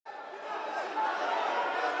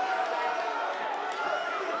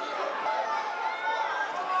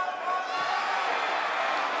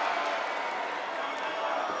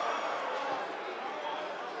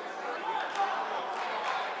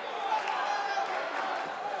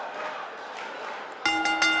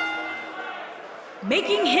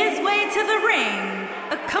Making his way to the ring,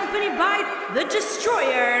 accompanied by the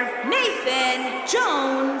Destroyer, Nathan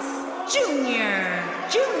Jones Jr.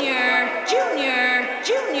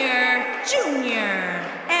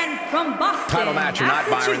 And from Boston, Title match or not,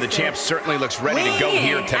 Byron, the champ certainly looks ready to go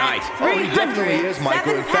here tonight. Oh, he definitely is,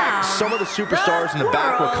 Michael. In fact, some of the superstars in the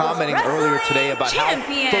back were commenting earlier today about how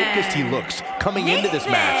focused he looks coming into this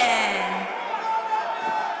match.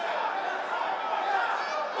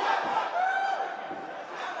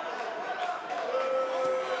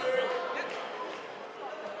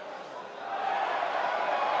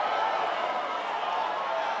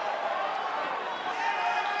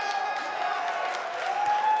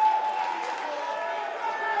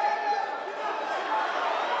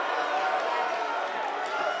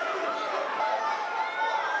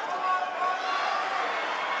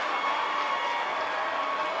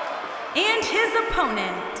 And his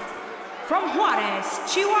opponent, from Juarez,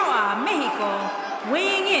 Chihuahua, Mexico,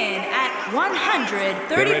 weighing in at 130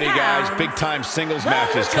 Get ready, pounds. guys. Big-time singles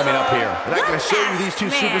matches coming up here. And I can assure you these two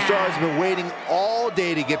superstars have been waiting all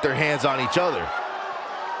day to get their hands on each other.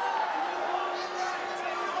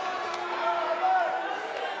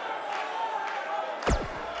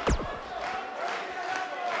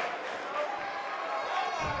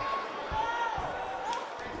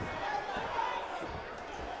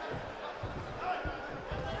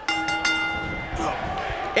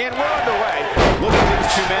 And we're underway. Looking at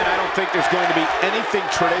these two men, I don't think there's going to be anything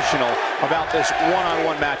traditional about this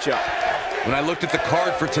one-on-one matchup. When I looked at the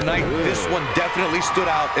card for tonight, this one definitely stood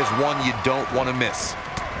out as one you don't want to miss.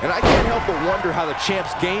 And I can't help but wonder how the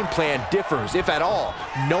champ's game plan differs, if at all,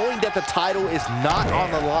 knowing that the title is not on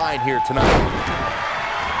the line here tonight.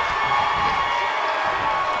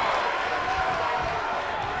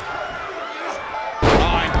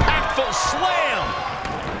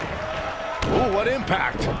 Ooh, what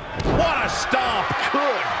impact. What a stomp.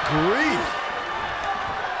 Good grief.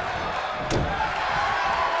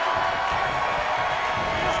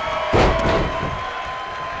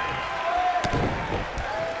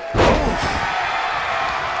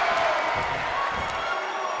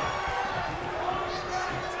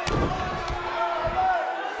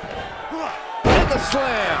 And the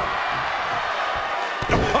slam.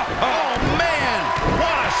 Oh, man.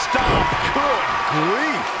 What a stomp. Good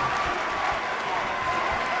grief.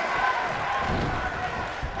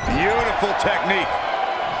 Beautiful technique.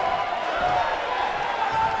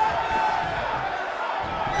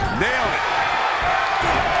 Nailed it.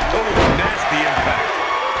 Oh, nasty impact.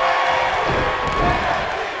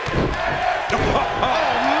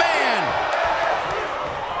 Oh, man.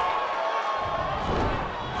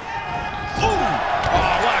 Ooh.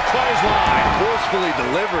 Oh, what a clothesline. Forcefully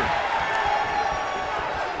delivered.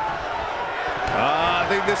 I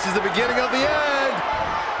think this is the beginning of the end.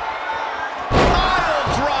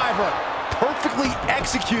 Perfectly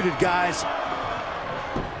executed, guys.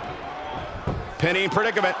 Penny in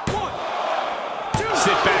predicament.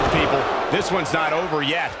 Sit back, people. This one's not over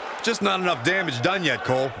yet. Just not enough damage done yet,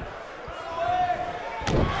 Cole.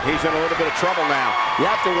 He's in a little bit of trouble now. You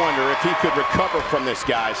have to wonder if he could recover from this,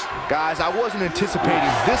 guys. Guys, I wasn't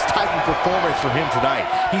anticipating this type of performance from him tonight.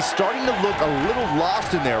 He's starting to look a little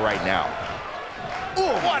lost in there right now.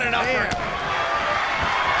 Ooh, what an upper.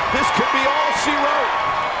 This could be all she wrote.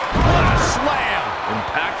 What a slam.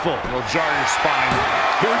 Impactful. Will jar your spine.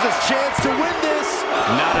 Here's his chance to win this.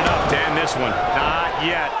 Not enough to end this one. Not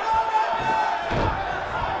yet.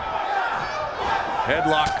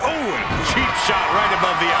 Headlock. Oh, and cheap shot right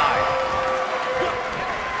above the eye.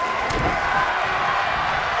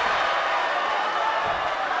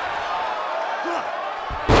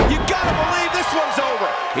 You gotta believe this one's over.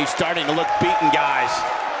 He's starting to look beaten, guys.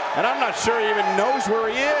 And I'm not sure he even knows where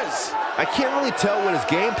he is. I can't really tell what his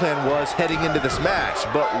game plan was heading into this match,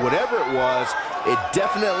 but whatever it was, it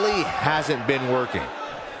definitely hasn't been working.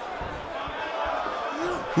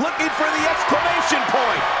 Looking for the exclamation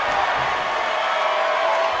point.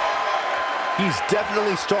 He's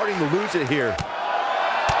definitely starting to lose it here.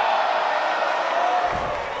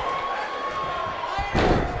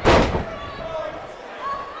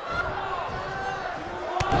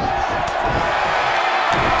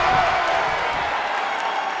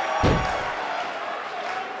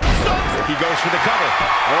 He goes for the cover.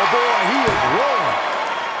 Oh boy, he is rolling.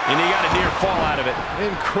 And he got a near fall out of it.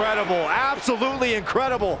 Incredible, absolutely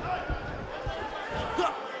incredible.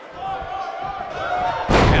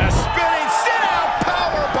 And a spinning sit-out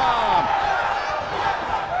powerbomb.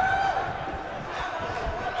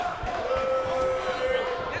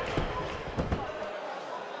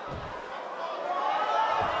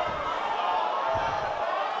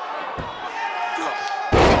 Oh,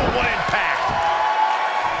 what impact.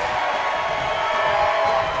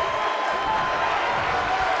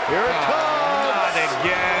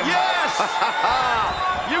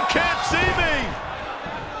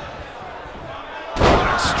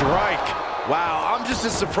 strike. Wow, I'm just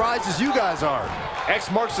as surprised as you guys are.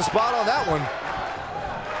 X marks the spot on that one.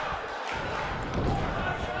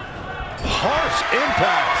 Harsh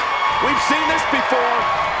impact. We've seen this before.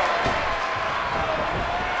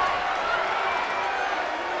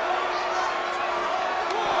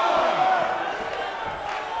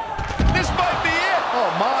 This might be it.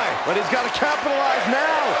 Oh my, but he's got to capitalize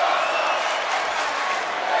now.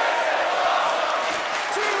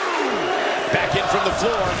 Back in from the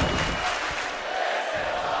floor.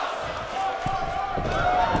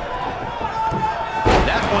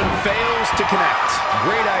 That one fails to connect.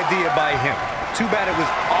 Great idea by him. Too bad it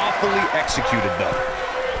was awfully executed, though.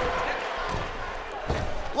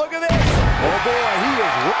 Look at this. Oh boy,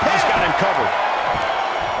 He's got him covered.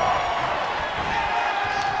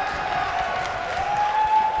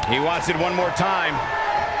 He wants it one more time.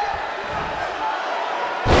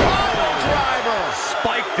 driver.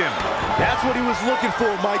 Spiked him. That's what he was looking for,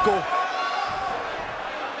 Michael.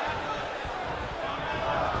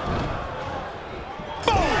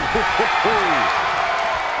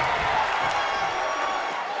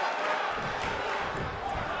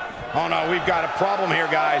 Oh no, we've got a problem here,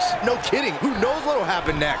 guys. No kidding. Who knows what'll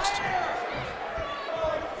happen next?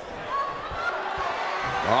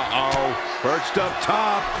 Uh-oh. Perched up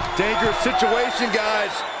top. Dangerous situation,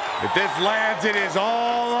 guys. If this lands, it is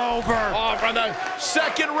all over. Oh, from the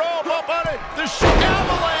second rope up on it. The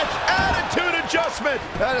avalanche attitude adjustment.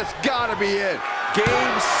 That has got to be it.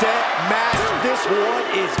 Game, set, match. This one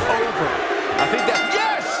is over. I think that...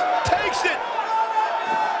 Yes! Takes it!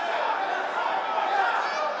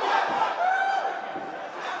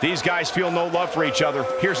 These guys feel no love for each other.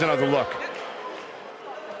 Here's another look.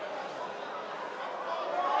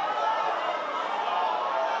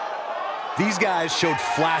 These guys showed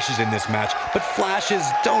flashes in this match, but flashes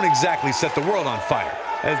don't exactly set the world on fire,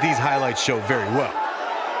 as these highlights show very well.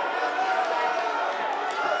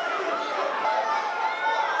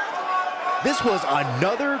 This was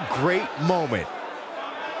another great moment.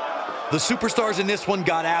 The superstars in this one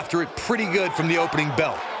got after it pretty good from the opening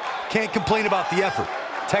bell. Can't complain about the effort,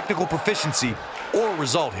 technical proficiency, or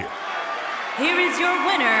result here. Here is your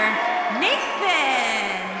winner,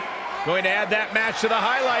 Nathan. Going to add that match to the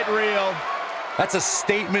highlight reel. That's a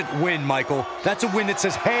statement win, Michael. That's a win that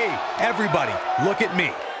says, hey, everybody, look at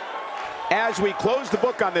me. As we close the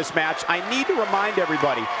book on this match, I need to remind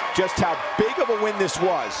everybody just how big of a win this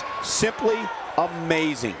was. Simply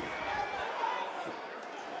amazing.